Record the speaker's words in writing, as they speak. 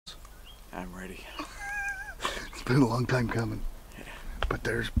I'm ready. It's been a long time coming. Yeah. But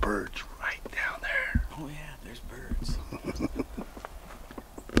there's birds right down there. Oh yeah, there's birds.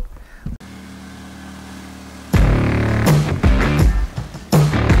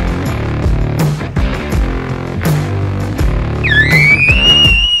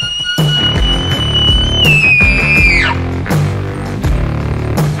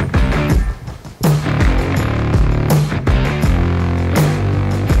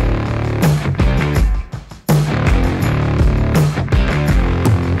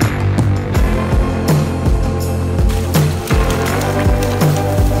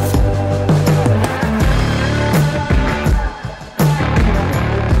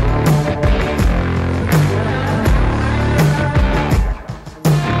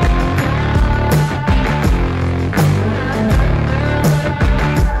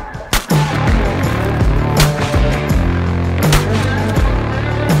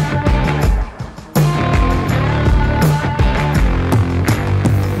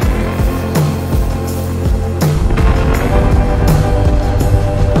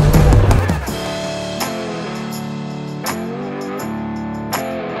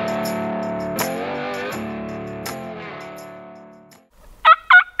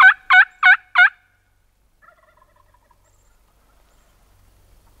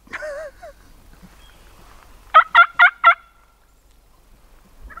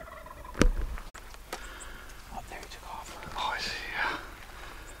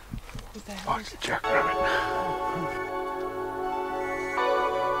 Oh, it's a jackrabbit.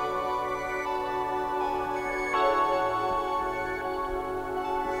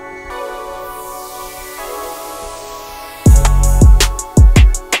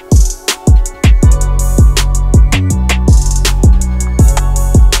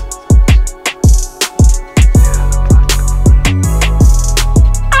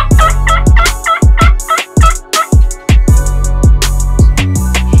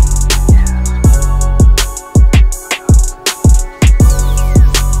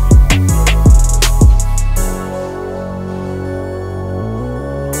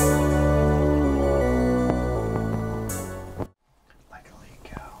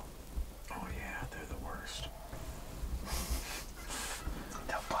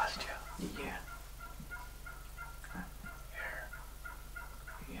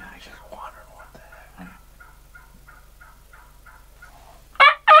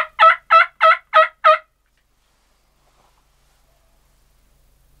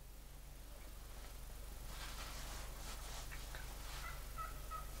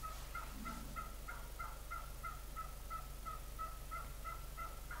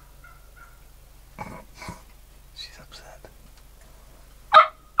 She's upset.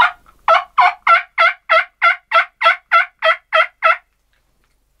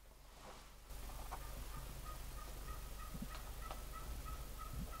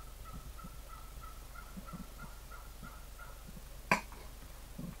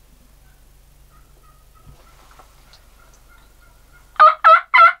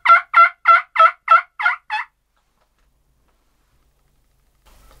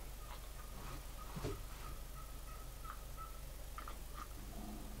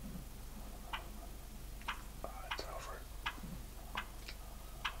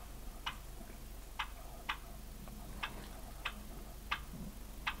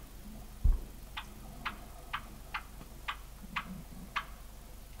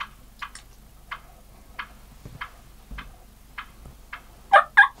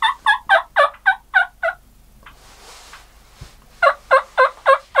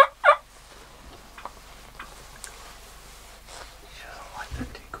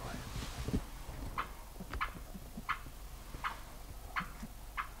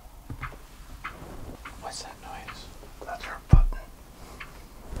 What's that noise? That's her button.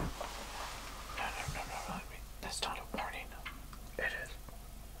 No. That's not a warning. It is.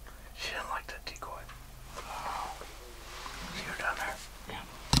 She didn't like that decoy. Oh. See her down there? Yeah.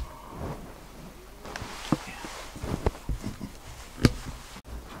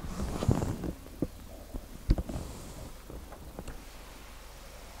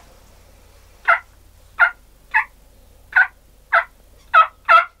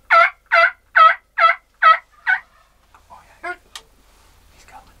 Oh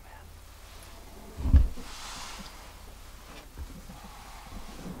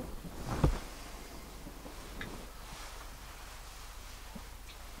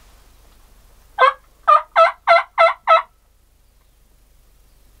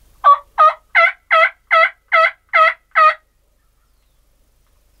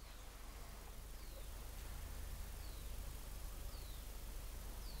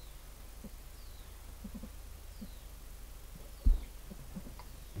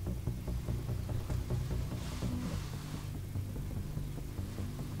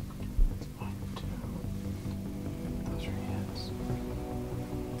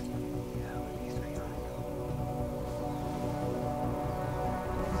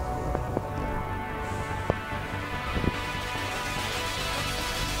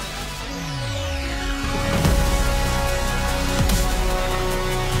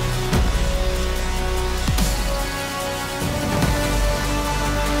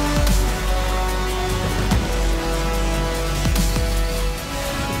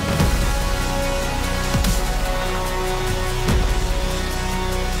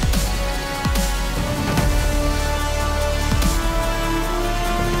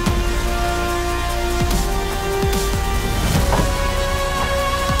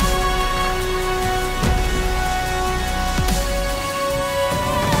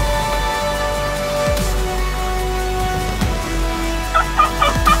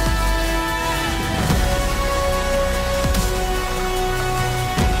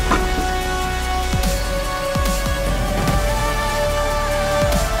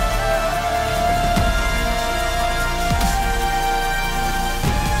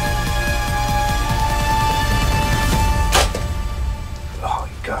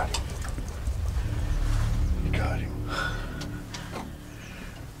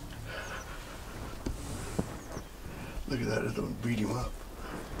Look at that, it'll beat him up.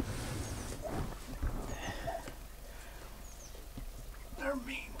 They're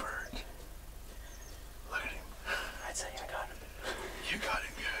mean birds. Look at him. I'd say I got him. You got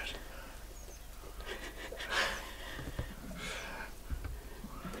him good.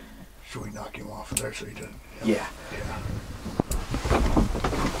 Should we knock him off of there so he doesn't? Yeah. Yeah.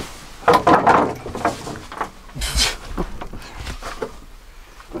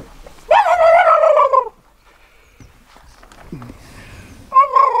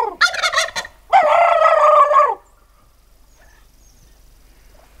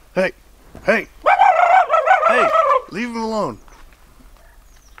 Hey, hey, hey, leave him alone.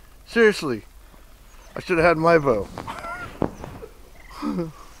 Seriously, I should have had my bow.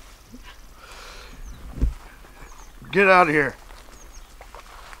 Get out of here.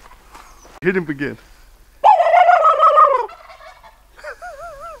 Hit him again.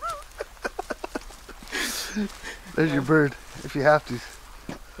 There's your bird, if you have to.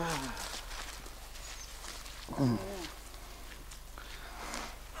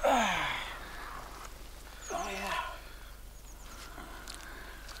 Oh yeah.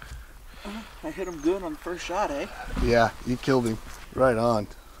 I hit him good on the first shot, eh? Yeah, you killed him. Right on.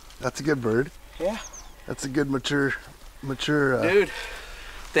 That's a good bird. Yeah. That's a good mature. Dude,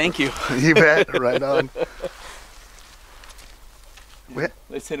 thank you. You bet. Right on.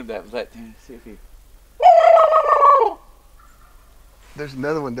 Let's hit him that. See if he. There's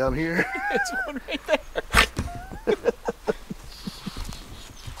another one down here. There's one right there.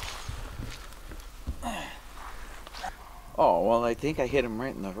 Oh, well, I think I hit him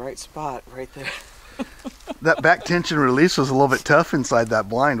right in the right spot, right there. That back tension release was a little bit tough inside that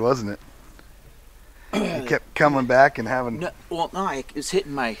blind, wasn't it? It kept coming back and having... No, it was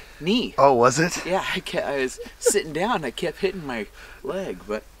hitting my knee. Oh, was it? Yeah, I was sitting down, I kept hitting my leg,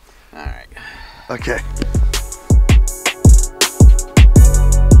 but all right. Okay.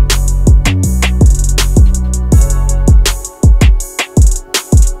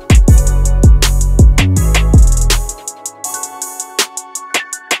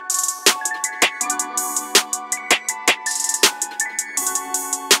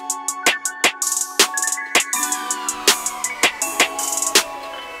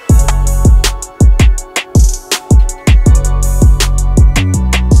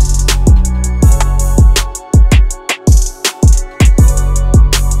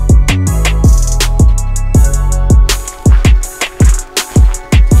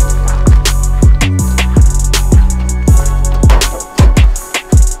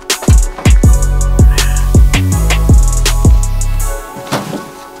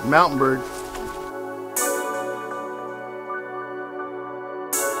 Mountain bird.